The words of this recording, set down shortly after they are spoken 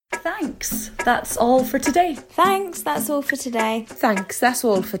Thanks, that's all for today. Thanks, that's all for today. Thanks, that's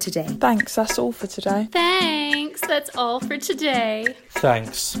all for today. Thanks, that's all for today. Thanks, that's all for today.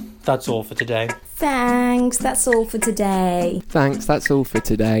 Thanks, that's all for today. Thanks, that's all for today. Thanks, that's all for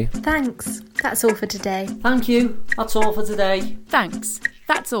today. Thanks, that's all for today. Thank you, that's all for today. Thanks,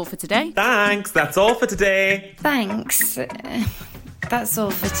 that's all for today. Thanks, that's all for today. Thanks, that's all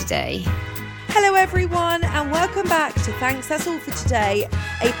for today. Hello everyone and welcome back to Thanks That's All For Today,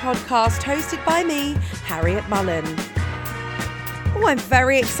 a podcast hosted by me, Harriet Mullen. Oh, I'm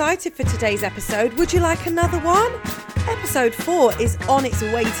very excited for today's episode. Would you like another one? Episode 4 is on its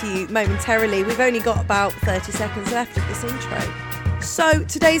way to you momentarily. We've only got about 30 seconds left of this intro. So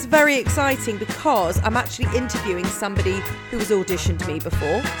today's very exciting because I'm actually interviewing somebody who has auditioned me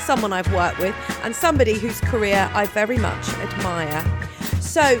before, someone I've worked with, and somebody whose career I very much admire.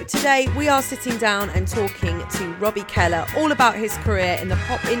 So today we are sitting down and talking to Robby Khela all about his career in the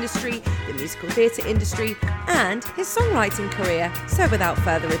pop industry, the musical theatre industry, and his songwriting career. So without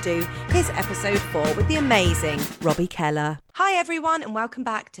further ado, here's episode 4 with the amazing Robby Khela. Hi everyone and welcome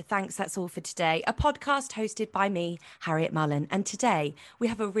back to Thanks That's All For Today, a podcast hosted by me, Harriet Mullen. And today we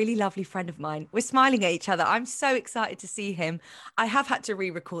have a really lovely friend of mine. We're smiling at each other. I'm so excited to see him. I have had to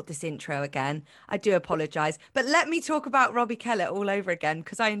re-record this intro again. I do apologise. But let me talk about Robby Khela all over again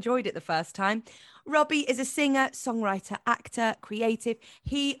because I enjoyed it the first time. Robby is a singer, songwriter, actor, creative.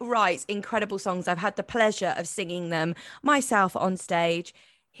 He writes incredible songs. I've had the pleasure of singing them myself on stage.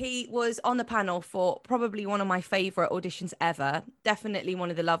 He was on the panel for probably one of my favourite auditions ever, definitely one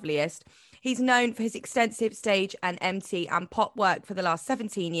of the loveliest. He's known for his extensive stage and MT and pop work for the last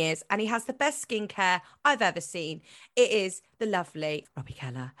 17 years, and he has the best skincare I've ever seen. It is the lovely Robby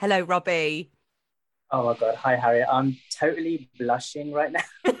Khela. Hello, Robby. Oh my God, hi Harriet. I'm totally blushing right now.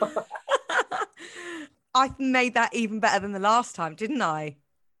 I made that even better than the last time, didn't I?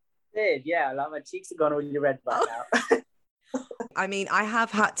 Did, yeah, like my cheeks have gone all red right now. I mean, I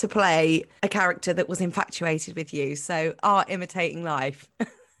have had to play a character that was infatuated with you, so art imitating life.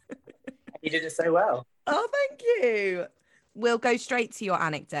 You did it so well. Oh, thank you. We'll go straight to your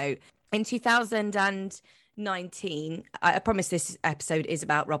anecdote. In 2019, I promise this episode is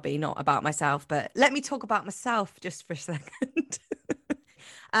about Robby, not about myself, but let me talk about myself just for a second.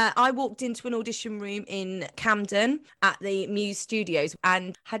 I walked into an audition room in Camden at the Muse Studios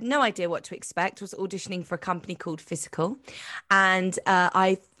and had no idea what to expect. Was auditioning for a company called Physical. And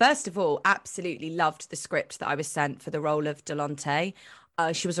I, first of all, absolutely loved the script that I was sent for the role of Delonte.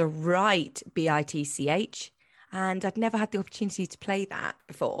 She was a right bitch. And I'd never had the opportunity to play that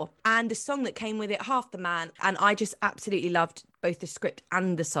before. And the song that came with it, Half the Man. And I just absolutely loved both the script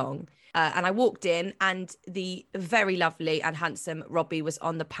and the song. And I walked in and the very lovely and handsome Robby was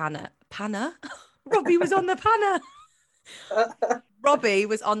on the panner. Robby was on the panner. Robby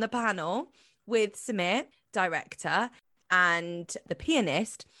was on the panel with Samir, director, and the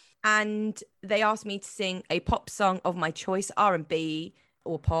pianist. And they asked me to sing a pop song of my choice, R&B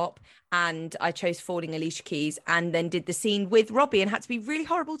or pop. And I chose Falling Alicia Keys and then did the scene with Robby and had to be really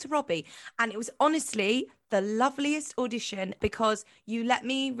horrible to Robby. And it was honestly the loveliest audition because you let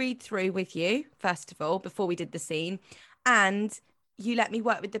me read through with you, first of all, before we did the scene. And you let me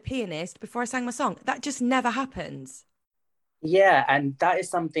work with the pianist before I sang my song. That just never happens. Yeah, and that is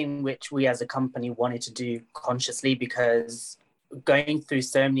something which we as a company wanted to do consciously because going through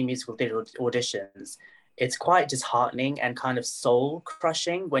so many musical theatre auditions, it's quite disheartening and kind of soul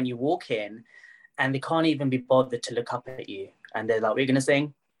crushing when you walk in and they can't even be bothered to look up at you. And they're like, we're going to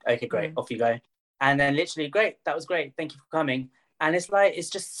sing? Okay, great. Off you go. And then literally, great. That was great. Thank you for coming. And it's like, it's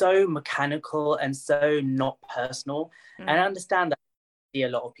just so mechanical and so not personal. And I understand that a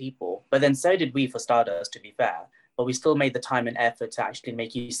lot of people, but then so did we for Stardust, to be fair. But we still made the time and effort to actually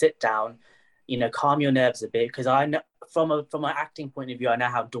make you sit down, you know, calm your nerves a bit. Because I know from an acting point of view, I know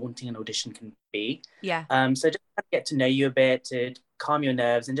how daunting an audition can be. Yeah. So just to get to know you a bit, to calm your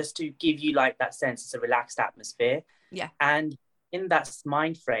nerves and just to give you like that sense it's a relaxed atmosphere. Yeah. And in that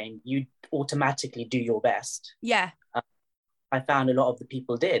mind frame, you automatically do your best. Yeah. I found a lot of the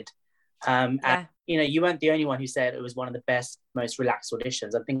people did. And, you know, you weren't the only one who said it was one of the best, most relaxed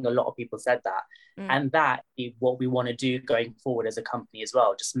auditions. I think a lot of people said that. And that is what we want to do going forward as a company as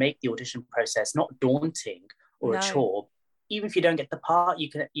well. Just make the audition process not daunting or a chore. Even if you don't get the part, you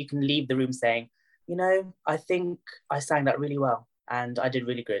can leave the room saying, you know, I think I sang that really well and I did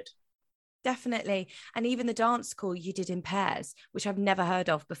really good. Definitely. And even the dance call you did in pairs, which I've never heard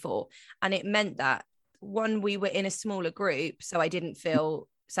of before. And it meant that, one, we were in a smaller group, so I didn't feel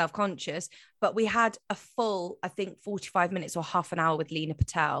self-conscious, but we had a full, I think, 45 minutes or half an hour with Lena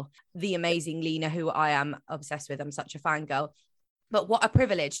Patel, the amazing Lena, who I am obsessed with. I'm such a fangirl. But what a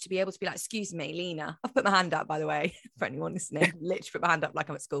privilege to be able to be like, excuse me, Lena, I've put my hand up, by the way, for anyone listening, literally put my hand up like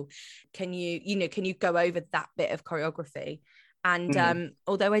I'm at school. Can you go over that bit of choreography? And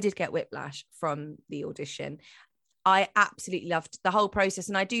although I did get whiplash from the audition, I absolutely loved the whole process.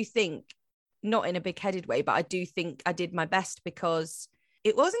 And I do think, not in a big-headed way, but I do think I did my best, because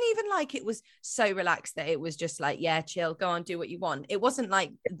it wasn't even like it was so relaxed that it was just like, yeah, chill, go on, do what you want. It wasn't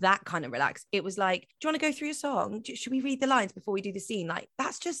like that kind of relaxed. It was like, do you want to go through your song? Should we read the lines before we do the scene? Like,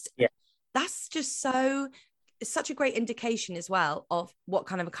 that's just so, it's such a great indication as well of what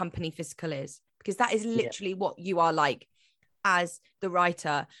kind of a company Physical is, because that is literally what you are like as the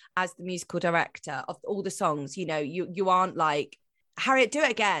writer, as the musical director of all the songs. You know, you aren't like, Harriet, do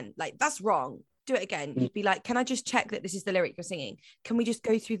it again. Like, that's wrong. Do it again. You'd be like, can I just check that this is the lyric you're singing? Can we just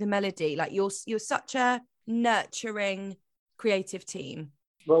go through the melody? Like, you're such a nurturing, creative team.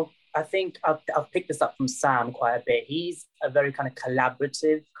 Well, I think I've picked this up from Sam quite a bit. He's a very kind of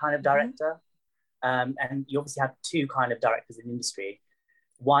collaborative kind of director. And you obviously have two kind of directors in the industry.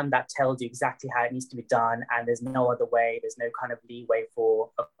 One that tells you exactly how it needs to be done, and there's no other way, there's no kind of leeway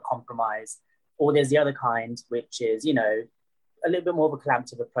for a compromise. Or there's the other kind, which is, you know, a little bit more of a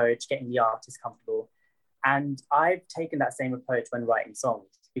collaborative approach, getting the artist comfortable. And I've taken that same approach when writing songs,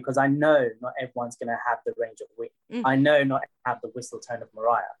 because I know not everyone's going to have the range of Whitney. I know not have the whistle tone of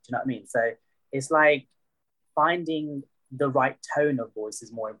Mariah. Do you know what I mean? So it's like finding the right tone of voice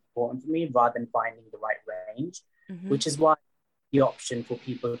is more important for me rather than finding the right range, which is why the option for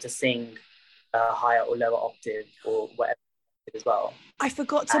people to sing a higher or lower octave or whatever as well. I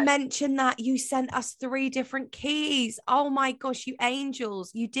forgot to mention that you sent us 3 different keys. Oh my gosh, you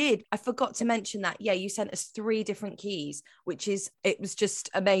angels, you did. I forgot to mention that. Yeah, you sent us 3 different keys, it was just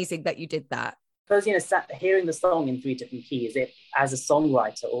amazing that you did that. Because, you know, hearing the song in 3 different keys, it, as a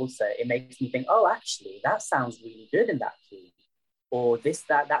songwriter also, it makes me think, oh, actually, that sounds really good in that key. Or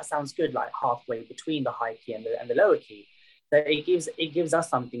that sounds good, like halfway between the high key and the lower key. So it gives us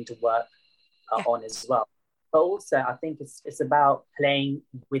something to work on as well. But also, I think it's about playing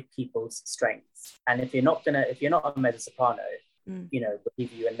with people's strengths. And if you're not a mezzo soprano, you know,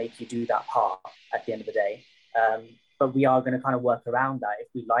 believe you and make you do that part at the end of the day. But we are going to kind of work around that. If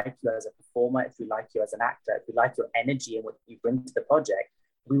we like you as a performer, if we like you as an actor, if we like your energy and what you bring to the project,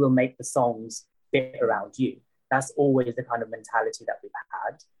 we will make the songs fit around you. That's always the kind of mentality that we've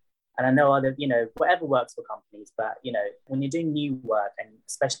had. And I know other, you know, whatever works for companies, but, you know, when you're doing new work, and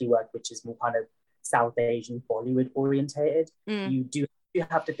especially work which is more kind of South Asian Bollywood orientated, you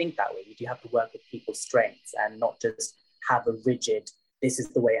have to think that way. You do have to work with people's strengths and not just have a rigid, this is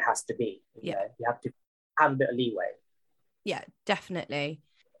the way it has to be. You know, you have to have a bit of leeway. Yeah, definitely.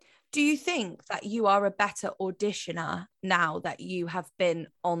 Do you think that you are a better auditioner now that you have been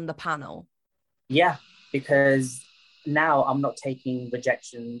on the panel? Yeah, because now I'm not taking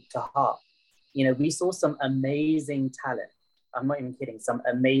rejection to heart. You know, we saw some amazing talent. I'm not even kidding, some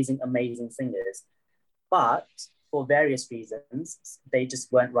amazing, amazing singers. But for various reasons, they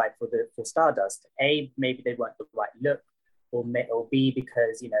just weren't right for Stardust. A, maybe they weren't the right look, or B,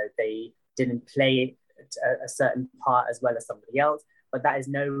 because, you know, they didn't play a certain part as well as somebody else. But that is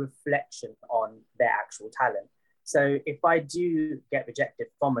no reflection on their actual talent. So if I do get rejected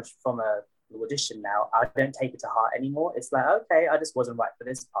from a audition now, I don't take it to heart anymore. It's like, okay, I just wasn't right for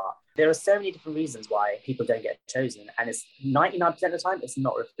this part. There are so many different reasons why people don't get chosen, and it's 99% of the time it's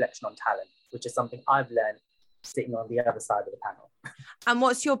not a reflection on talent, which is something I've learned sitting on the other side of the panel. And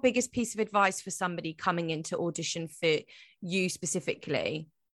what's your biggest piece of advice for somebody coming in to audition for you specifically?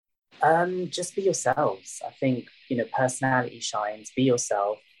 Just be yourselves. I think, you know, personality shines. Be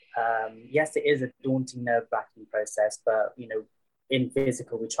yourself. Yes, it is a daunting, nerve-wracking process, but, you know, in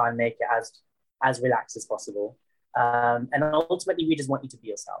Physical, we try and make it as relaxed as possible. And ultimately, we just want you to be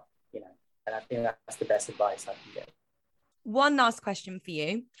yourself, you know, and I think that's the best advice I can give. One last question for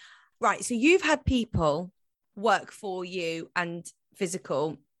you. Right, so you've had people work for you and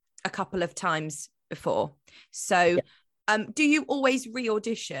Physical a couple of times before. So do you always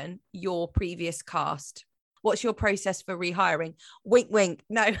re-audition your previous cast? What's your process for rehiring? Wink, wink.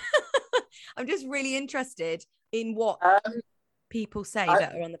 No, I'm just really interested in what people say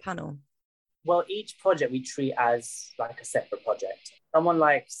that are on the panel. Well, each project we treat as like a separate project. Someone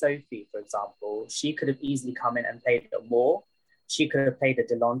like Sophie, for example, she could have easily come in and played a Moore. She could have played a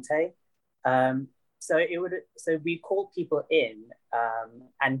Delonte. So we call people in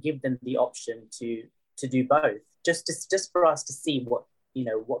and give them the option to do both, just for us to see what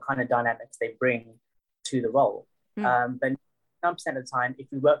kind of dynamics they bring to the role. But 9% of the time, if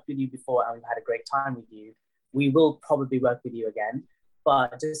we worked with you before and we've had a great time with you, we will probably work with you again.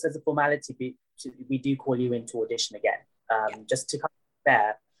 But just as a formality, we do call you in to audition again. just to kind of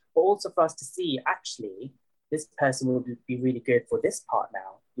there, but also for us to see actually this person will be really good for this part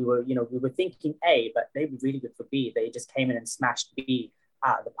now. We were thinking A, but they were really good for B. They just came in and smashed B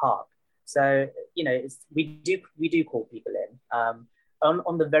out of the park. So we do call people in.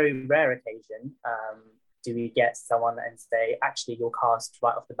 On the very rare occasion, do we get someone and say, actually, you're cast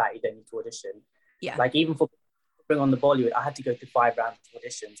right off the bat, you don't need to audition. Yeah. Like even for Bring on the Bollywood, I had to go through 5 rounds of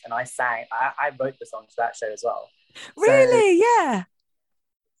auditions, and I wrote the songs for that show as well. Really? So, yeah.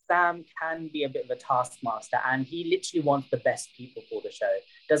 Sam can be a bit of a taskmaster, and he literally wants the best people for the show.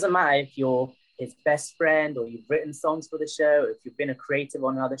 Doesn't matter if you're his best friend or you've written songs for the show, or if you've been a creative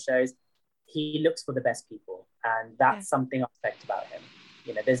on other shows, he looks for the best people, and that's something I respect about him.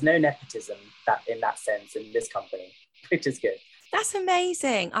 There's no nepotism in that sense in this company, which is good. That's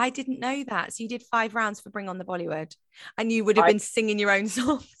amazing. I didn't know that. So you did 5 rounds for Bring on the Bollywood, and you would have been singing your own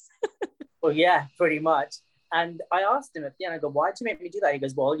songs. Well, yeah, pretty much. And I asked him at the end, I go, why did you make me do that? He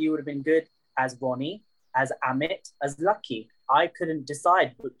goes, well, you would have been good as Ronnie, as Amit, as Lucky. I couldn't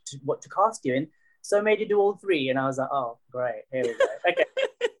decide what to cast you in, so I made you do all 3. And I was like, oh, great, here we go. Okay.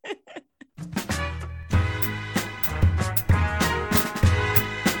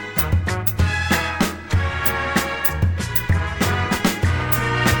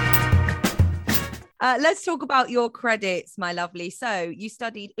 Let's talk about your credits, my lovely. So you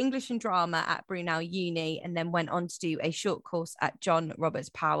studied English and drama at Brunel Uni and then went on to do a short course at John Roberts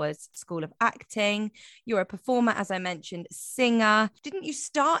Powers School of Acting. You're a performer, as I mentioned, singer. Didn't you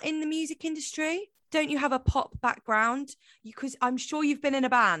start in the music industry? Don't you have a pop background? Because I'm sure you've been in a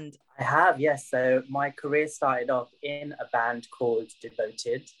band. I have, yes. So my career started off in a band called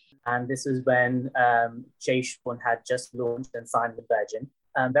Devoted. And this was when Jay Sean had just launched and signed with Virgin.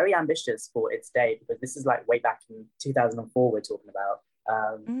 Very ambitious for its day, because this is like way back in 2004 we're talking about.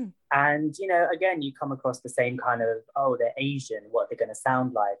 And, again, you come across the same kind of, oh, they're Asian, what they're going to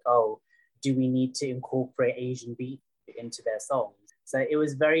sound like. Oh, do we need to incorporate Asian beat into their songs? So it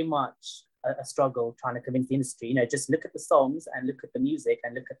was very much a struggle trying to convince the industry, just look at the songs and look at the music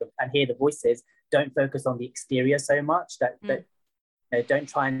and and hear the voices. Don't focus on the exterior so much. Don't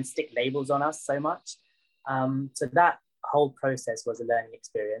try and stick labels on us so much. So that whole process was a learning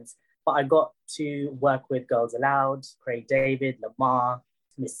experience. But I got to work with Girls Aloud, Craig David, Lamar,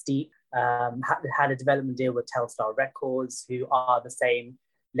 Mystique. Had a development deal with Telstar Records, who are the same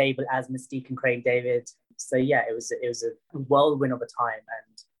label as Mystique and Craig David. So yeah, it was a whirlwind of a time,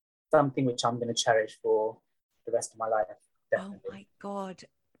 and something which I'm going to cherish for the rest of my life. Definitely. Oh my God,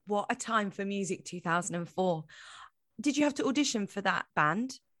 what a time for music, 2004. Did you have to audition for that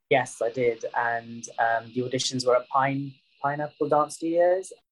band? Yes, I did. And the auditions were at Pineapple Dance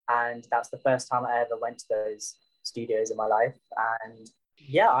Studios. And that's the first time I ever went to those studios in my life. And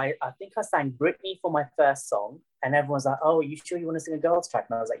yeah, I think I sang Britney for my first song. And everyone's like, oh, are you sure you want to sing a girls track?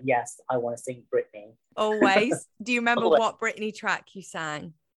 And I was like, yes, I want to sing Britney. Always. Do you remember Always. what Britney track you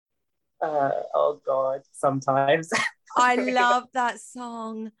sang? Oh God, sometimes. I love that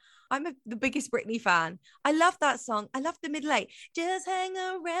song. I'm the biggest Britney fan. I love that song. I love the middle eight. Just hang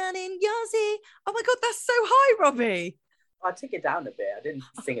around in your seat. Oh my God, that's so high, Robbie. I took it down a bit. I didn't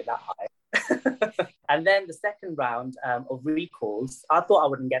sing it that high. And then the second round of recalls, I thought I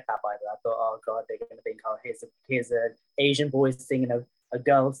wouldn't get that, by the way. I thought, oh God, they're going to think, oh, here's an Asian boy singing a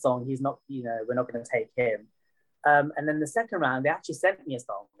girl song. He's not, we're not going to take him. And then the second round, they actually sent me a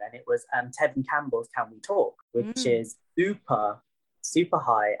song, and it was Tevin Campbell's Can We Talk, which is super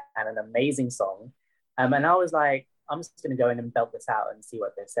high and an amazing song. And I was like, I'm just going to go in and belt this out and see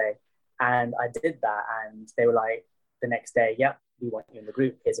what they say. And I did that, and they were like, the next day, yep, we want you in the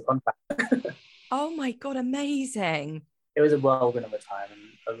group, here's a contract. Oh my God, amazing. It was a whirlwind of a time, and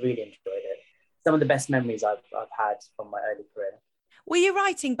I really enjoyed it. Some of the best memories I've had from my early career. Were you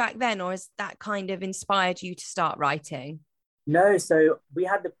writing back then, or has that kind of inspired you to start writing? No, so we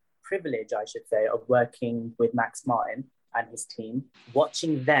had the privilege, I should say, of working with Max Martin and his team,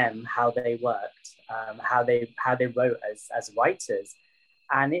 watching them, how they worked, how they wrote as writers.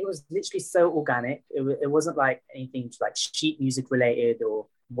 And it was literally so organic. It wasn't like anything like sheet music related or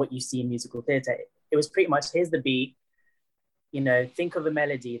what you see in musical theatre. It was pretty much, here's the beat, think of a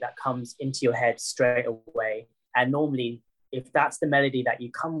melody that comes into your head straight away. And normally, if that's the melody that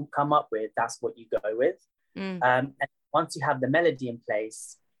you come up with, that's what you go with. And once you have the melody in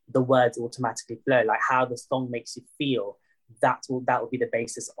place, the words automatically flow, like how the song makes you feel. That will be the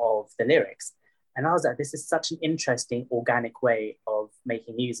basis of the lyrics. And I was like, this is such an interesting, organic way of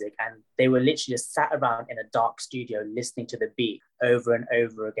making music. And they were literally just sat around in a dark studio listening to the beat over and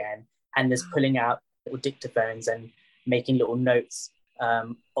over again, and just pulling out little dictaphones and making little notes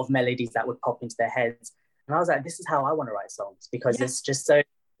of melodies that would pop into their heads. And And I was like, this is how I want to write songs, because it's just so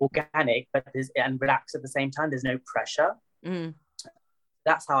organic, but and relaxed at the same time. There's no pressure.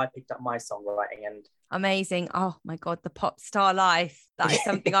 That's how I picked up my songwriting. And amazing. Oh my God, the pop star life. That is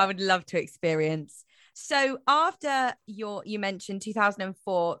something I would love to experience. So after you mentioned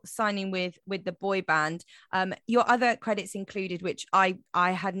 2004 signing with the boy band, your other credits included, which I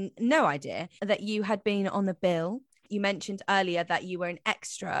had no idea, that you had been on the bill. You mentioned earlier that you were an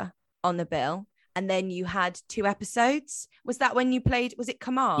extra on the bill, and then you had 2 episodes. Was that when you played, was it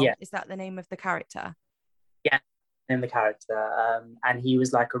Kamal? Yeah. Is that the name of the character? Yeah, in the character. And he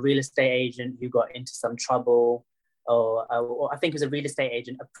was like a real estate agent who got into some trouble, or I think he was a real estate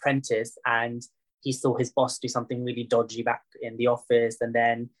agent apprentice, and he saw his boss do something really dodgy back in the office, and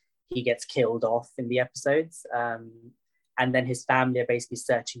then he gets killed off in the episodes. And then his family are basically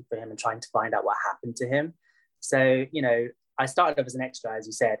searching for him and trying to find out what happened to him. So, you know, I started off as an extra, as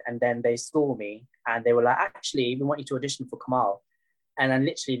you said, and then they saw me and they were like, actually, we want you to audition for Kamal. And I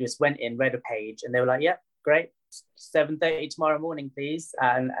literally just went in, read a page, and they were like, yep, great, 7:30 tomorrow morning, please,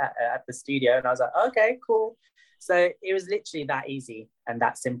 and at the studio. And I was like, okay, cool. So it was literally that easy and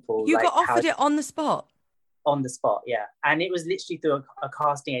that simple. You got offered it on the spot? On the spot, yeah. And it was literally through a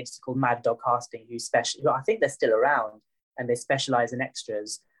casting agency called Mad Dog Casting, who I think they're still around, and they specialize in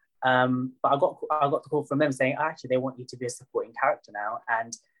extras. But I got the call from them saying, actually, they want you to be a supporting character now,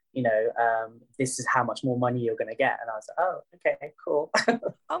 and you know, this is how much more money you're going to get. And I was like, oh, okay, cool.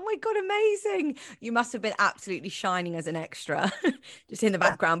 Oh my God, amazing. You must have been absolutely shining as an extra, just in the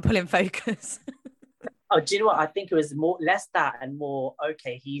background, pulling focus. Oh, do you know what? I think it was less that and more,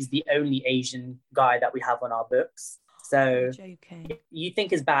 okay, he's the only Asian guy that we have on our books. So you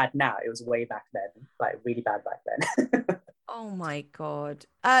think it's bad now. It was way back then, like really bad back then. Oh my God.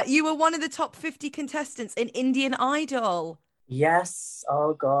 You were one of the top 50 contestants in Indian Idol. Yes.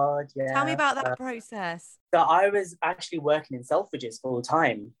 Oh God. Yeah. Tell me about that process. So I was actually working in Selfridges full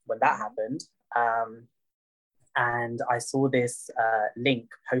time when that happened. And I saw this link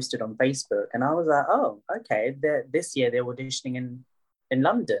posted on Facebook, and I was like, oh, okay, this year they're auditioning in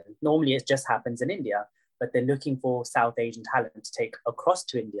London. Normally it just happens in India, but they're looking for South Asian talent to take across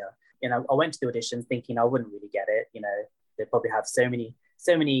to India. You know, I went to the auditions thinking I wouldn't really get it. You know, they probably have so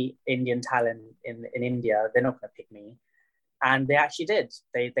many Indian talent in India, they're not going to pick me. And they actually did.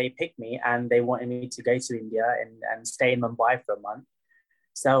 They picked me, and they wanted me to go to India and stay in Mumbai for a month.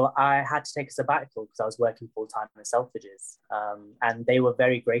 So I had to take a sabbatical because I was working full-time in Selfridges. And they were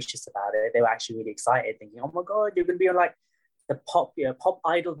very gracious about it. They were actually really excited, thinking, oh my God, you're going to be on like the pop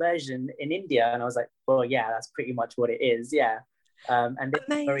idol version in India. And I was like, well, yeah, that's pretty much what it is. Yeah. And it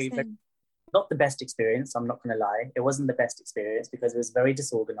was very, not the best experience. I'm not going to lie. It wasn't the best experience because it was very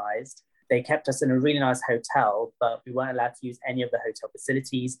disorganized. They kept us in a really nice hotel, but we weren't allowed to use any of the hotel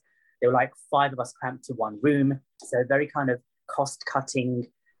facilities. There were like 5 of us cramped to one room. So very kind of cost-cutting,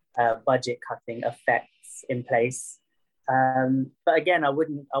 budget-cutting effects in place. But again, I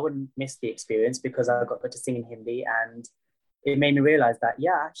wouldn't miss the experience because I got to sing in Hindi, and it made me realize that,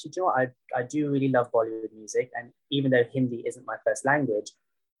 yeah, actually, do you know what? I do really love Bollywood music. And even though Hindi isn't my first language,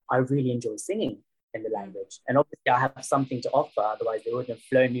 I really enjoy singing in the language. And obviously I have something to offer, otherwise they wouldn't have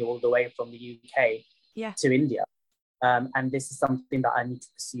flown me all the way from the UK to India. And this is something that I need to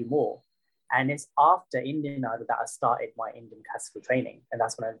pursue more. And it's after Indian Idol that I started my Indian classical training. And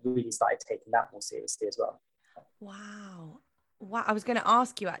that's when I really started taking that more seriously as well. Wow. I was going to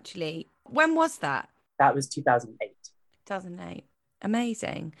ask you, actually, when was that? That was 2008. 2008.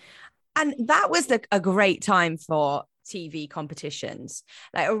 Amazing. And that was a great time for TV competitions.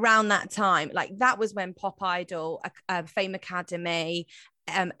 Like around that time, like that was when Pop Idol, Fame Academy,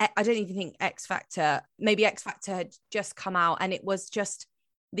 I don't even think X Factor had just come out, and it was just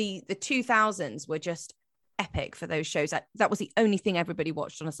the 2000s were just epic for those shows. That was the only thing everybody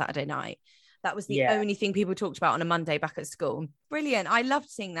watched on a Saturday night. That was the only thing people talked about on a Monday back at school. Brilliant. I loved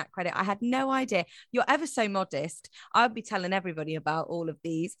seeing that credit. I had no idea. You're ever so modest. I'll be telling everybody about all of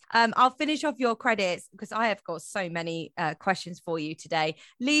these. I'll finish off your credits because I have got so many questions for you today.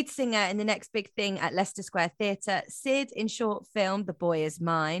 Lead singer in The Next Big Thing at Leicester Square Theatre. Sid in short film The Boy Is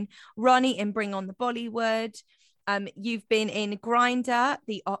Mine. Ronnie in Bring On the Bollywood. You've been in Grinder,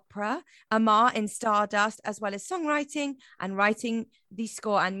 the opera, Amar in Stardust, as well as songwriting and writing the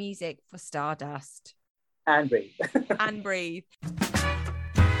score and music for Stardust. And Breathe. And Breathe.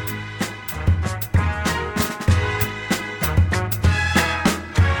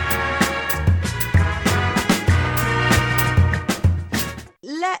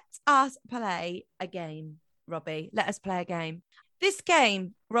 Let us play a game, Robbie. Let us play a game. This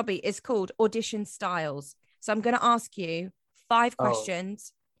game, Robbie, is called Audition Styles. So I'm going to ask you 5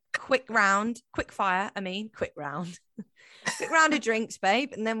 questions, quick round of drinks,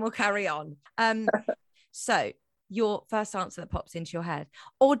 babe, and then we'll carry on. So your first answer that pops into your head: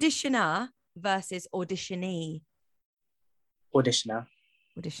 auditioner versus auditionee. Auditioner.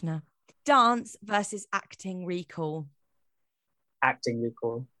 Dance versus acting recall. Acting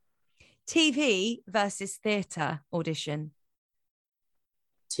recall. TV versus theatre audition.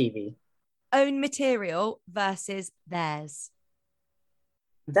 TV. Own material versus theirs.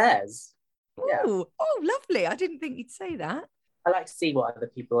 Theirs. Yeah. Ooh, oh, lovely. I didn't think you'd say that. I like to see what other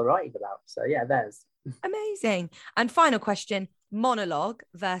people are writing about. So yeah, theirs. Amazing. And final question: monologue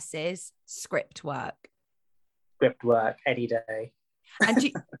versus script work. Script work any day.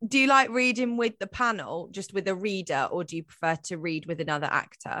 And do you like reading with the panel, just with a reader, or do you prefer to read with another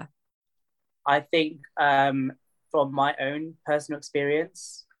actor? I think from my own personal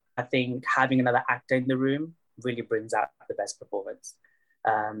experience, I think having another actor in the room really brings out the best performance.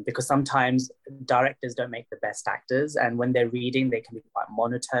 Because sometimes directors don't make the best actors, and when they're reading, they can be quite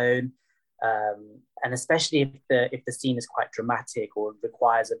monotone. And especially if the scene is quite dramatic or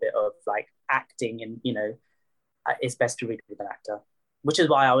requires a bit of like acting, and it's best to read with an actor, which is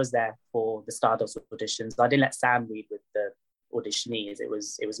why I was there for the Stardust auditions. I didn't let Sam read with the auditionees. It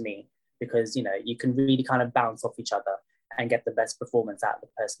was me, because you can really kind of bounce off each other and get the best performance out of the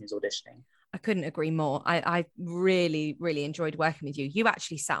person who's auditioning. I couldn't agree more. I really, really enjoyed working with you. You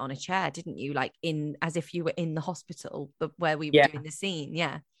actually sat on a chair, didn't you? Like as if you were in the hospital, but where we were doing the scene.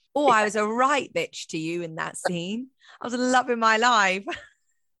 Yeah. Oh, I was a right bitch to you in that scene. I was loving my life.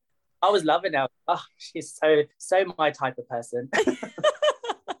 I was loving her. Oh, she's so my type of person.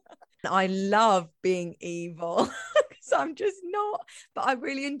 I love being evil because I'm just not, but I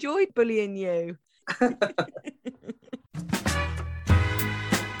really enjoyed bullying you.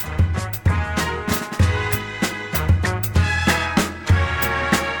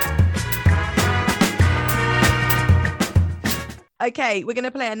 Okay, we're going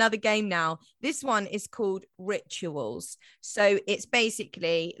to play another game now. This one is called Rituals. So it's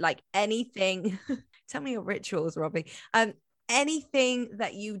basically like anything. Tell me your rituals, Robby. Anything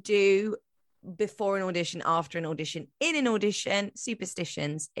that you do before an audition, after an audition, in an audition,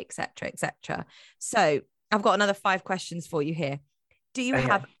 superstitions, etc., etc. So I've got another 5 questions for you here. Do you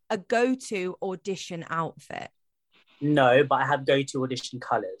have a go-to audition outfit? No, but I have go-to audition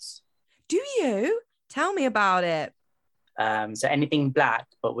colours. Do you? Tell me about it. So anything black,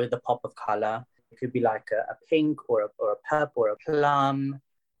 but with a pop of colour. It could be like a pink or a purple or a plum.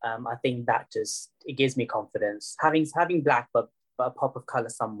 I think that it gives me confidence. Having black, but a pop of colour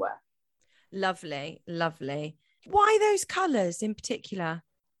somewhere. Lovely, lovely. Why those colours in particular?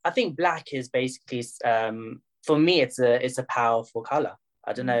 I think black is basically, for me, it's a powerful colour.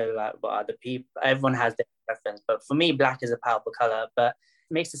 I don't know like what other people, everyone has their preference, but for me, black is a powerful colour, but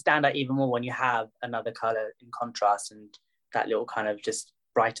it makes it stand out even more when you have another colour in contrast, and that little kind of just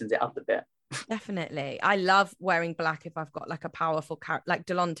brightens it up a bit. Definitely. I love wearing black if I've got like a powerful character, like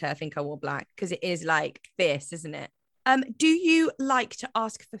Delonte, I think I wore black because it is like fierce, isn't it? Do you like to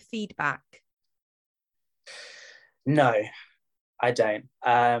ask for feedback? No, I don't.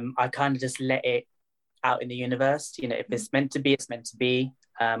 I kind of just let it out in the universe. If it's meant to be, it's meant to be.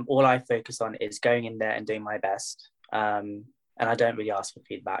 All I focus on is going in there and doing my best. And I don't really ask for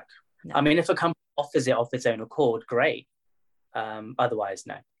feedback. No. I mean, if a company offers it off its own accord, great. Otherwise,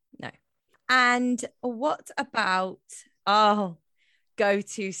 no. No. And what about,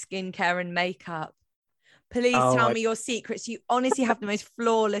 go-to skincare and makeup? Please tell me your secrets. You honestly have the most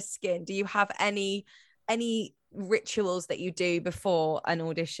flawless skin. Do you have any rituals that you do before an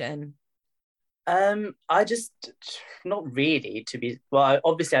audition? I just, not really,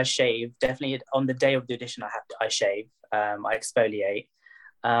 obviously I shave. Definitely on the day of the audition, I shave. I exfoliate.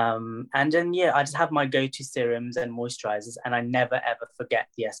 And then, I just have my go-to serums and moisturizers, and I never, ever forget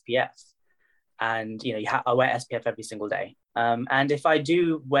the SPF. And, I wear SPF every single day. And if I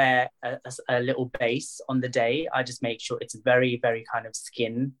do wear a little base on the day, I just make sure it's very, very kind of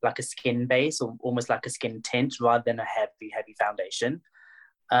skin, like a skin base, or almost like a skin tint rather than a heavy, heavy foundation.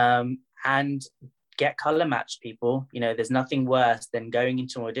 And get color matched, people. There's nothing worse than going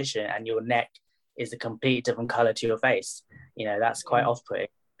into an audition and your neck is a complete different color to your face. That's quite off-putting.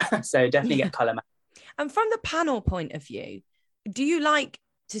 So definitely get color matched. And from the panel point of view, do you like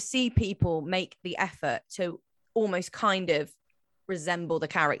to see people make the effort to almost kind of resemble the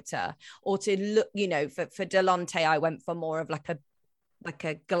character, or to look, for Delonte, I went for more of like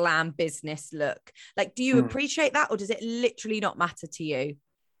a glam business look. Like, do you appreciate that, or does it literally not matter to you?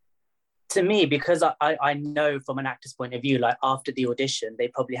 To me, because I know from an actor's point of view, like after the audition, they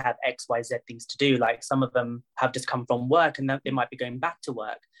probably have X, Y, Z things to do. Like some of them have just come from work and they might be going back to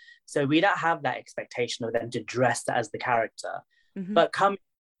work. So we don't have that expectation of them to dress as the character, but come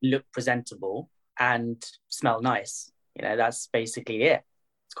look presentable and smell nice. You know, that's basically it.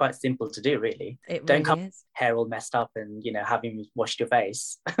 It's quite simple to do, really. Don't come hair all messed up and, you know, having washed your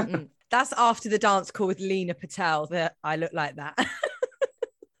face. That's after the dance call with Lena Patel that I look like that.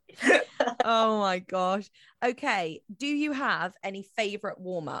 Oh my gosh. Okay. Do you have any favourite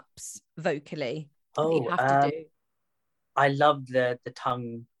warm-ups vocally that you have to do? I love the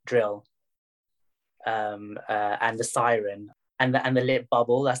tongue drill and the siren and the lip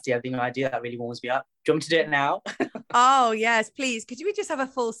bubble. That's the other thing I do that really warms me up. Do you want me to do it now? Oh yes, please. Could we just have a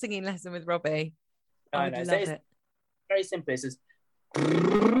full singing lesson with Robby? I would love it. Very simple. It's just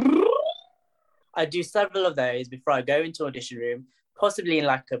I do several of those before I go into audition room, possibly in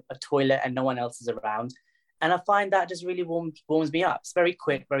like a toilet and no one else is around. And I find that just really warms me up. It's very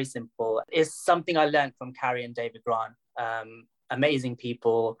quick, very simple. It's something I learned from Carrie and David Grant. Amazing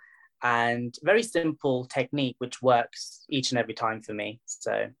people and very simple technique, which works each and every time for me.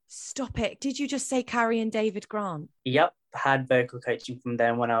 So stop it. Did you just say Carrie and David Grant? Yep. Had vocal coaching from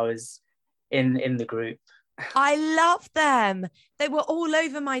them when I was in the group. I love them. They were all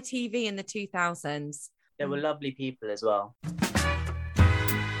over my TV in the 2000s. They were lovely people as well.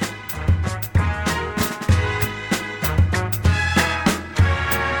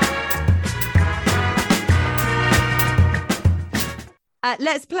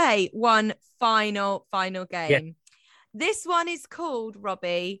 Let's play one final game. Yeah. This one is called,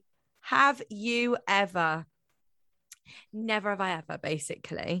 Robby, Have You Ever? Never have I ever,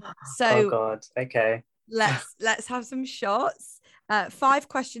 basically. So oh God, okay. Let's have some shots. 5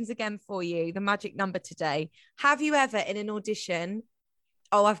 questions again for you. The magic number today. Have you ever in an audition?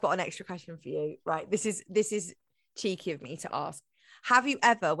 Oh, I've got an extra question for you. Right. This is cheeky of me to ask. Have you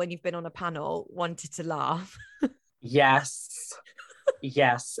ever, when you've been on a panel, wanted to laugh? Yes.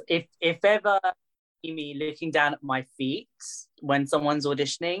 Yes. If ever see me looking down at my feet when someone's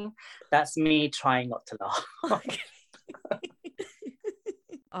auditioning, that's me trying not to laugh.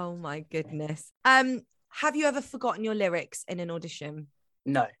 Oh my goodness. Have you ever forgotten your lyrics in an audition?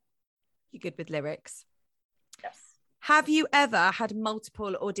 No. You good with lyrics? Yes. Have you ever had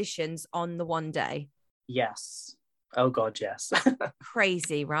multiple auditions on the one day? Yes. Oh God, yes.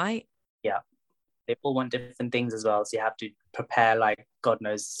 Crazy, right? Yeah. They all want different things as well. So you have to prepare, like, God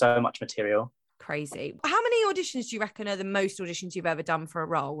knows, so much material. Crazy. How many auditions do you reckon are the most auditions you've ever done for a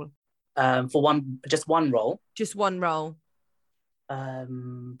role? For just one role? Just one role?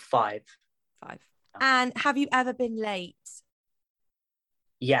 5. 5. And have you ever been late?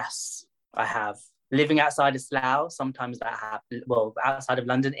 Yes, I have. Living outside of Slough, sometimes that happens. Well, outside of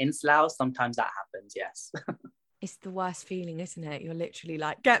London, in Slough, sometimes that happens, yes. It's the worst feeling, isn't it? You're literally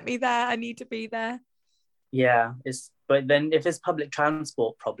like, get me there, I need to be there. Yeah, but then if it's public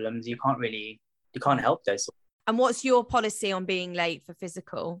transport problems, you can't help those. And what's your policy on being late for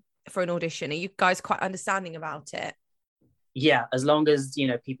physical, for an audition? Are you guys quite understanding about it? Yeah, as long as,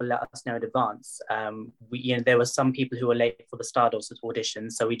 people let us know in advance. There were some people who were late for the Stardust audition,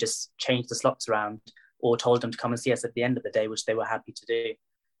 so we just changed the slots around or told them to come and see us at the end of the day, which they were happy to do.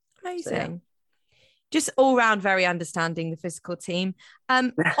 Amazing. So, yeah. Just all round very understanding, the physical team.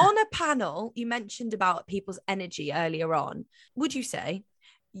 On a panel, you mentioned about people's energy earlier on. Would you say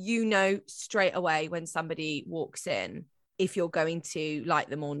straight away when somebody walks in if you're going to like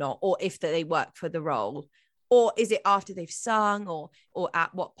them or not, or if they work for the role? Or is it after they've sung, or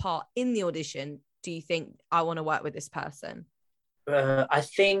at what part in the audition do you think, I want to work with this person? I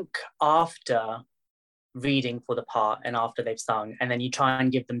think after reading for the part and after they've sung, and then you try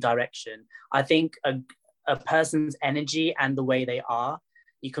and give them direction. I think a person's energy and the way they are,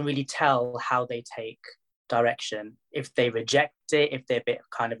 you can really tell how they take direction. If they reject it, if they're a bit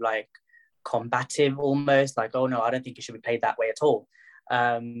kind of like combative almost, like, oh no, I don't think it should be played that way at all.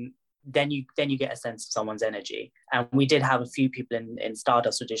 Then you get a sense of someone's energy. And we did have a few people in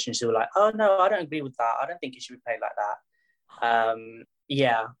Stardust auditions who were like, oh no, I don't agree with that. I don't think it should be played like that.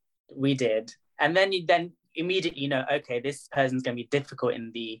 Yeah, we did. And then you immediately okay, this person's going to be difficult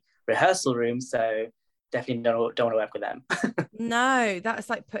in the rehearsal room, so definitely don't want to work with them. No, that's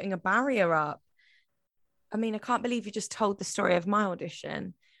like putting a barrier up. I mean, I can't believe you just told the story of my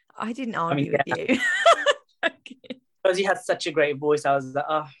audition. I didn't argue with you. Because you had such a great voice, I was like,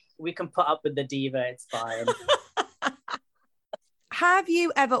 oh, we can put up with the diva, it's fine. Have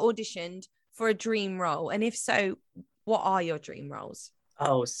you ever auditioned for a dream role? And if so, what are your dream roles?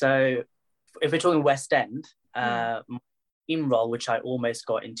 Oh, so if we're talking West End, dream role, which I almost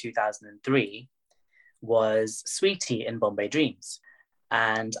got in 2003, was Sweetie in Bombay Dreams.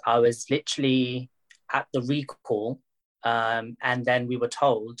 And I was literally at the recall, and then we were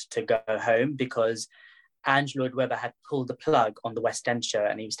told to go home because Angelo Weber had pulled the plug on the West End show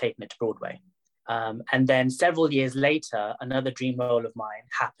and he was taking it to Broadway. And then several years later, another dream role of mine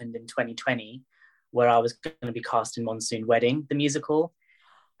happened in 2020, where I was going to be cast in Monsoon Wedding, the musical.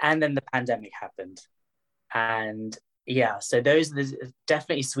 And then the pandemic happened. And yeah, so those are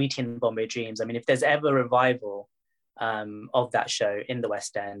definitely Sweetie and Bombay Dreams. I mean, if there's ever a revival of that show in the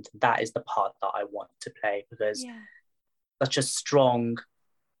West End, that is the part that I want to play, because such a strong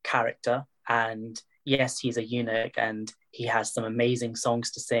character. And yes, he's a eunuch and he has some amazing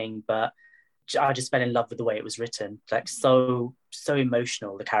songs to sing, but I just fell in love with the way it was written. Like so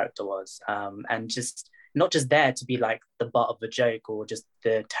emotional the character was, and just not just there to be like the butt of a joke or just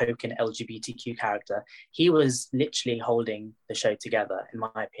the token LGBTQ character. He was literally holding the show together, in my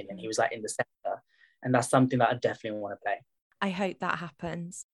opinion. He was like in the center, and that's something that I definitely want to play. I hope that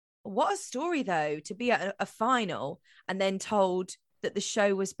happens. What a story though, to be at a final and then told that the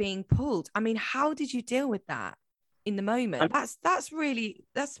show was being pulled. I mean, how did you deal with that in the moment? That's really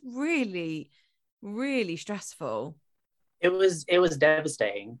stressful. It was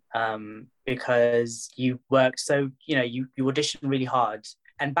devastating, because you work so, you audition really hard.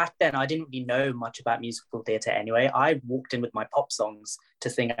 And back then I didn't really know much about musical theatre anyway. I walked in with my pop songs to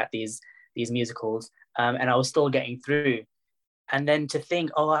sing at these musicals, and I was still getting through. And then to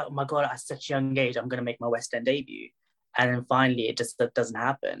think, oh my God, at such a young age, I'm going to make my West End debut. And then finally it just doesn't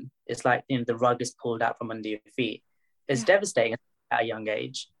happen. It's like, the rug is pulled out from under your feet. It's devastating at a young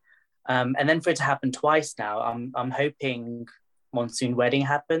age. And then for it to happen twice now, I'm hoping Monsoon Wedding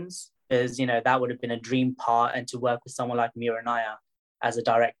happens, because, that would have been a dream part. And to work with someone like Mira Naya as a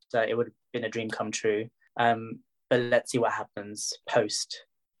director, it would have been a dream come true. But let's see what happens post.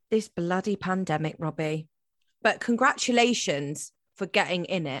 This bloody pandemic, Robby. But congratulations for getting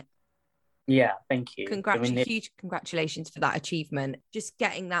in it. Yeah, thank you. Huge congratulations for that achievement. Just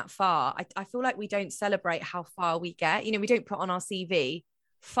getting that far. I feel like we don't celebrate how far we get. We don't put on our CV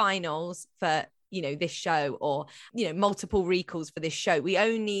finals for, this show, or, multiple recalls for this show. We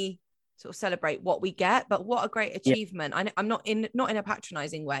only sort of celebrate what we get. But what a great achievement. I'm not in a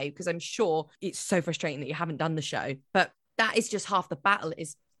patronizing way, because I'm sure it's so frustrating that you haven't done the show. But that is just half the battle.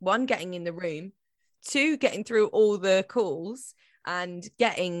 Is one, getting in the room, two, getting through all the calls and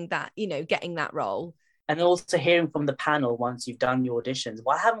getting that role. And also hearing from the panel once you've done your auditions,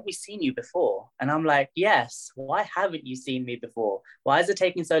 why haven't we seen you before? And I'm like, yes, why haven't you seen me before? Why is it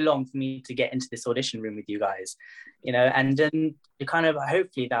taking so long for me to get into this audition room with you guys? And then you kind of,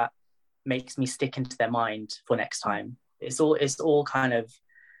 hopefully that makes me stick into their mind for next time. It's all kind of,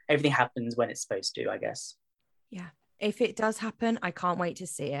 everything happens when it's supposed to, I guess. Yeah. If it does happen, I can't wait to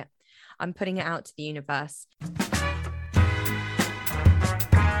see it. I'm putting it out to the universe.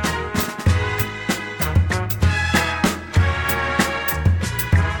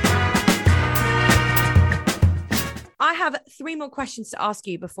 I have 3 more questions to ask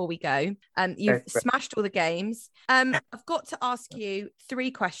you before we go. You've smashed all the games. I've got to ask you 3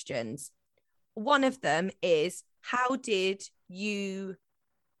 questions. One of them is, how did you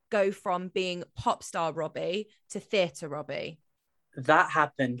go from being pop star Robby to theatre Robby? That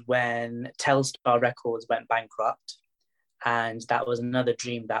happened when Telstar Records went bankrupt. And that was another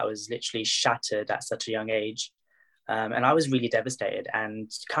dream that was literally shattered at such a young age. And I was really devastated and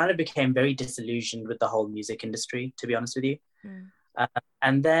kind of became very disillusioned with the whole music industry, to be honest with you.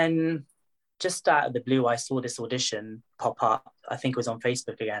 And then just out of the blue, I saw this audition pop up. I think it was on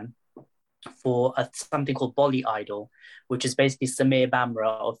Facebook again, for something called Bolly Idol, which is basically Samir Bamra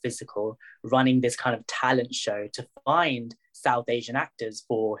of Physical running this kind of talent show to find South Asian actors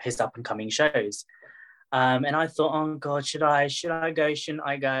for his up and coming shows. And I thought, oh God, should I go? Shouldn't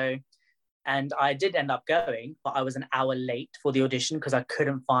I go? And I did end up going, but I was an hour late for the audition because I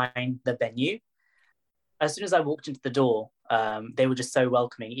couldn't find the venue. As soon as I walked into the door, they were just so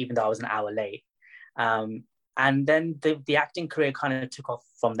welcoming, even though I was an hour late. And then the acting career kind of took off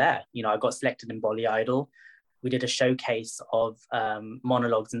from there. I got selected in Bolly Idol. We did a showcase of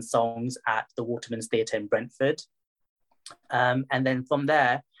monologues and songs at the Waterman's Theatre in Brentford. And then from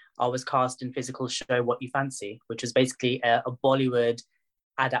there, I was cast in Physical show What You Fancy, which was basically a Bollywood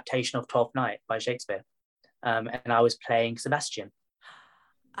adaptation of Twelfth Night by Shakespeare. And I was playing Sebastian.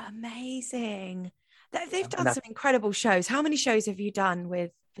 Amazing. They've done some incredible shows. How many shows have you done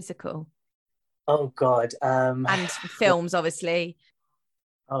with Physical? Oh God. And films, obviously.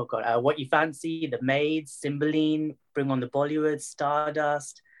 Oh God. What You Fancy, The Maids, Cymbeline, Bring on the Bollywood,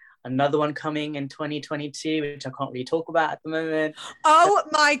 Stardust. another one coming in 2022, which I can't really talk about at the moment. Oh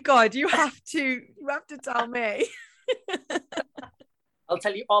my God, you have to tell me. I'll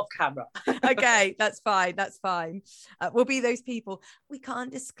tell you off camera. Okay, that's fine. We'll be those people. We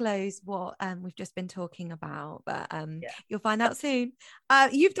can't disclose what we've just been talking about, but you'll find out soon.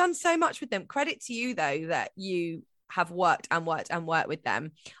 You've done so much with them. Credit to you, though, that you have worked with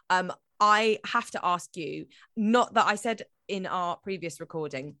them. I have to ask you, not that I said in our previous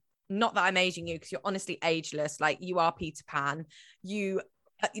recording, not that I'm aging you, because you're honestly ageless. Like, you are Peter Pan.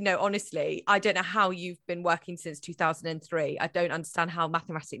 Honestly, I don't know how you've been working since 2003. I don't understand how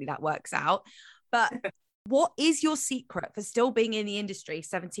mathematically that works out. But what is your secret for still being in the industry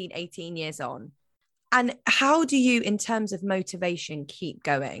 17, 18 years on? And how do you, in terms of motivation, keep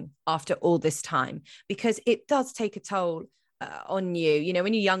going after all this time? Because it does take a toll on you,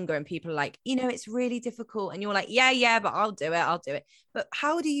 when you're younger and people are like, it's really difficult. And you're like, yeah, but I'll do it. But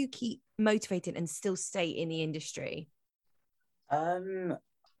how do you keep motivated and still stay in the industry?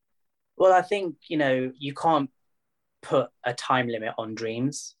 Well, I think, you can't put a time limit on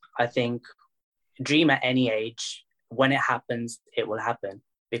dreams. I think dream at any age, when it happens, it will happen,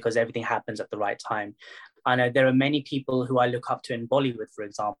 because everything happens at the right time. I know there are many people who I look up to in Bollywood, for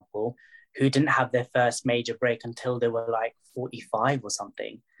example, who didn't have their first major break until they were like 45 or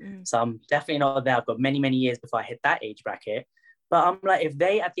something. So I'm definitely not there. I've got many, many years before I hit that age bracket. But I'm like, if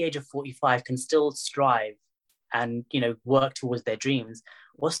they at the age of 45 can still strive and, work towards their dreams,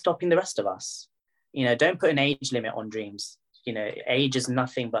 what's stopping the rest of us? Don't put an age limit on dreams. Age is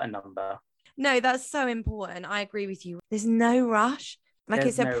nothing but a number. No, that's so important. I agree with you. There's no rush.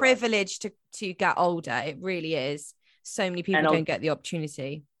 It's a privilege to get older. It really is. So many people don't get the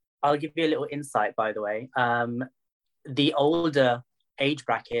opportunity. I'll give you a little insight, by the way. The older age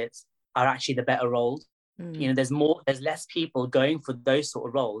brackets are actually the better roles. There's less people going for those sort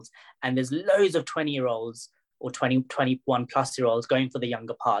of roles, and there's loads of 20-year-olds or 21 plus year olds going for the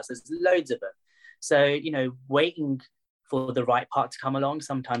younger parts. There's loads of them. So, waiting for the right part to come along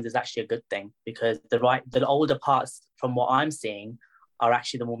sometimes is actually a good thing, because the older parts, from what I'm seeing, are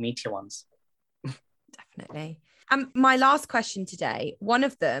actually the more meatier ones. Definitely. My last question today, one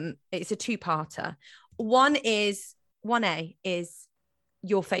of them, it's a two-parter. 1A is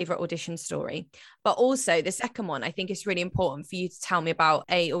your favorite audition story, but also the second one, I think it's really important for you to tell me about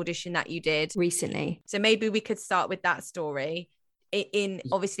a audition that you did recently. So maybe we could start with that story, in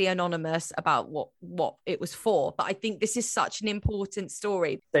obviously anonymous, about what it was for, but I think this is such an important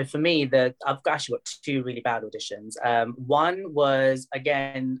story. So for me, I've actually got two really bad auditions. One was,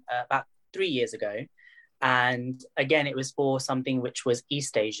 again, about 3 years ago. And again, it was for something which was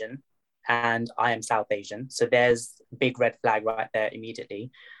East Asian, and I am South Asian. So there's a big red flag right there immediately.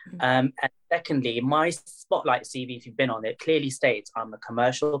 And secondly, my Spotlight CV, if you've been on it, clearly states I'm a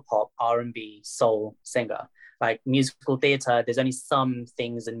commercial pop, R&B, soul singer. Like musical theatre, there's only some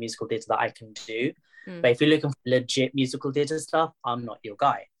things in musical theatre that I can do. But if you're looking for legit musical theatre stuff, I'm not your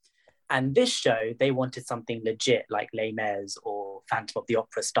guy. And this show, they wanted something legit, like Les Mis or Phantom of the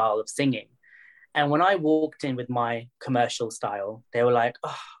Opera style of singing. And when I walked in with my commercial style, they were like,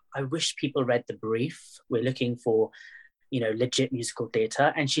 oh, I wish people read the brief. We're looking for, legit musical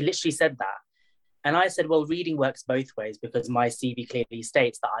theatre. And she literally said that. And I said, well, reading works both ways, because my CV clearly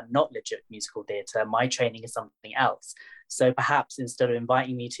states that I'm not legit musical theatre. My training is something else. So perhaps instead of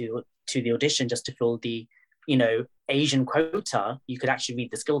inviting me to the audition just to fill the, Asian quota, you could actually read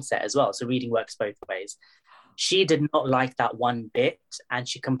the skill set as well. So reading works both ways. She did not like that one bit, and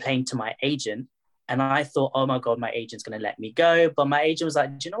she complained to my agent. And I thought, oh my God, my agent's going to let me go. But my agent was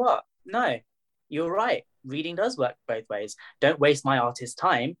like, do you know what? No, you're right. Reading does work both ways. Don't waste my artist's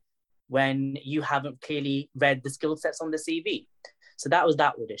time when you haven't clearly read the skill sets on the CV. So that was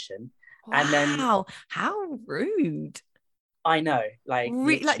that audition. Wow, and then how rude. I know. Like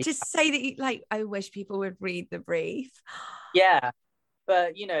just say that I wish people would read the brief. Yeah.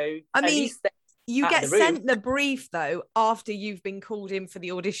 But, I mean, you get sent the brief, though, after you've been called in for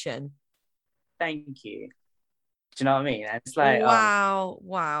the audition. Thank you. Do you know what I mean? And it's like,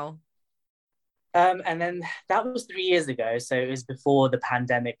 wow. And then that was 3 years ago. So it was before the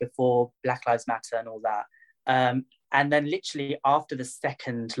pandemic, before Black Lives Matter and all that. And then literally after the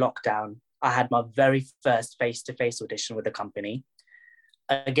second lockdown, I had my very first face-to-face audition with the company.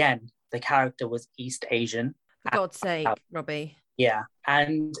 Again, the character was East Asian. For God's sake, Robby. Yeah.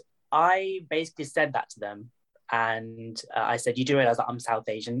 And I basically said that to them. And I said, you do realize that I'm South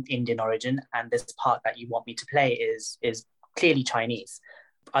Asian, Indian origin, and this part that you want me to play is clearly Chinese.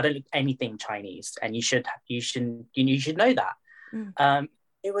 I don't look anything Chinese, and you should know that.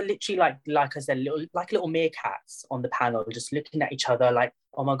 They were literally like I said, little meerkats on the panel, just looking at each other like,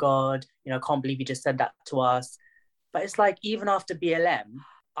 oh my God, I can't believe you just said that to us. But it's like, even after BLM,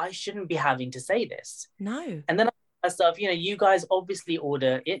 I shouldn't be having to say this. No. And then I myself, you guys obviously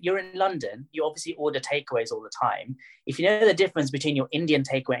order it. You're in London, you obviously order takeaways all the time. If you know the difference between your Indian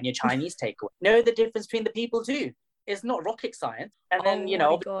takeaway and your Chinese takeaway, know the difference between the people too. It's not rocket science. And then,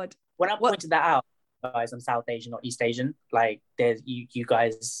 God. when I pointed that out, guys, I'm South Asian, not East Asian. Like, there's you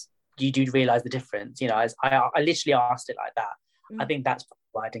guys, you do realize the difference. I literally asked it like that. I think that's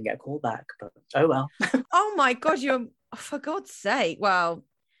why I didn't get a call back. But oh well. Oh my God, for God's sake! Well,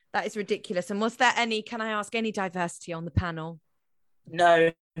 that is ridiculous. And was there can I ask, any diversity on the panel?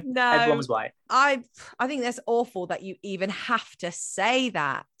 No. Everyone was white. I think that's awful that you even have to say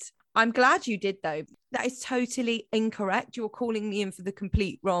that. I'm glad you did, though. That is totally incorrect. You're calling me in for the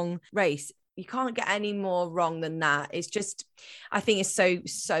complete wrong race. You can't get any more wrong than that. It's just, I think it's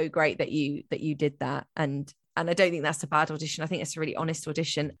so great that you did that. And I don't think that's a bad audition. I think it's a really honest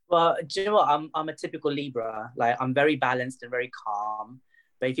audition. Well, do you know what? I'm a typical Libra. Like, I'm very balanced and very calm.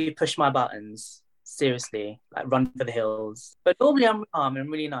 But if you push my buttons, seriously, like, run for the hills. But normally I'm calm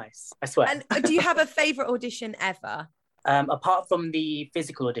and really nice, I swear. And do you have a favourite audition ever? Apart from the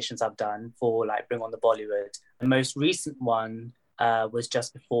physical auditions I've done for like Bring On the Bollywood, the most recent one was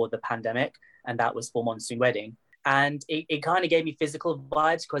just before the pandemic, and that was for Monsoon Wedding. And it kind of gave me physical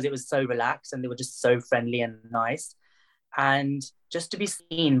vibes because it was so relaxed and they were just so friendly and nice. And just to be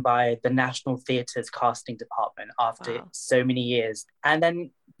seen by the National Theatre's casting department after so many years. And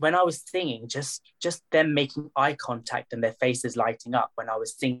then when I was singing, just them making eye contact and their faces lighting up when I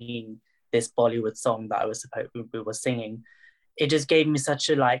was singing this Bollywood song that we were singing, it just gave me such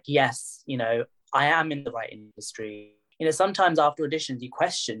a yes, I am in the right industry. Sometimes after auditions, you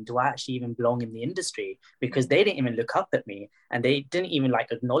question, do I actually even belong in the industry? Because they didn't even look up at me and they didn't even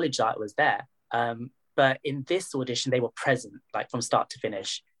acknowledge that I was there. But in this audition, they were present, from start to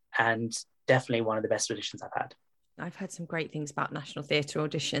finish, and definitely one of the best auditions I've had. I've heard some great things about National Theatre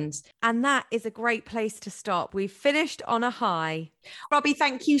auditions, and that is a great place to stop. We've finished on a high. Robby,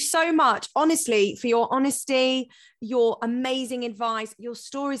 thank you so much, honestly, for your honesty, your amazing advice, your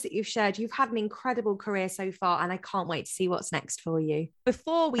stories that you've shared. You've had an incredible career so far, and I can't wait to see what's next for you.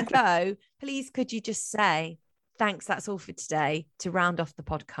 Before we go, please, could you just say, thanks, that's all for today, to round off the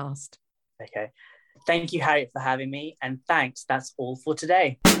podcast? Okay. Thank you, Harriet, for having me. And thanks, that's all for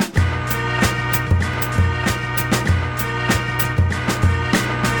today.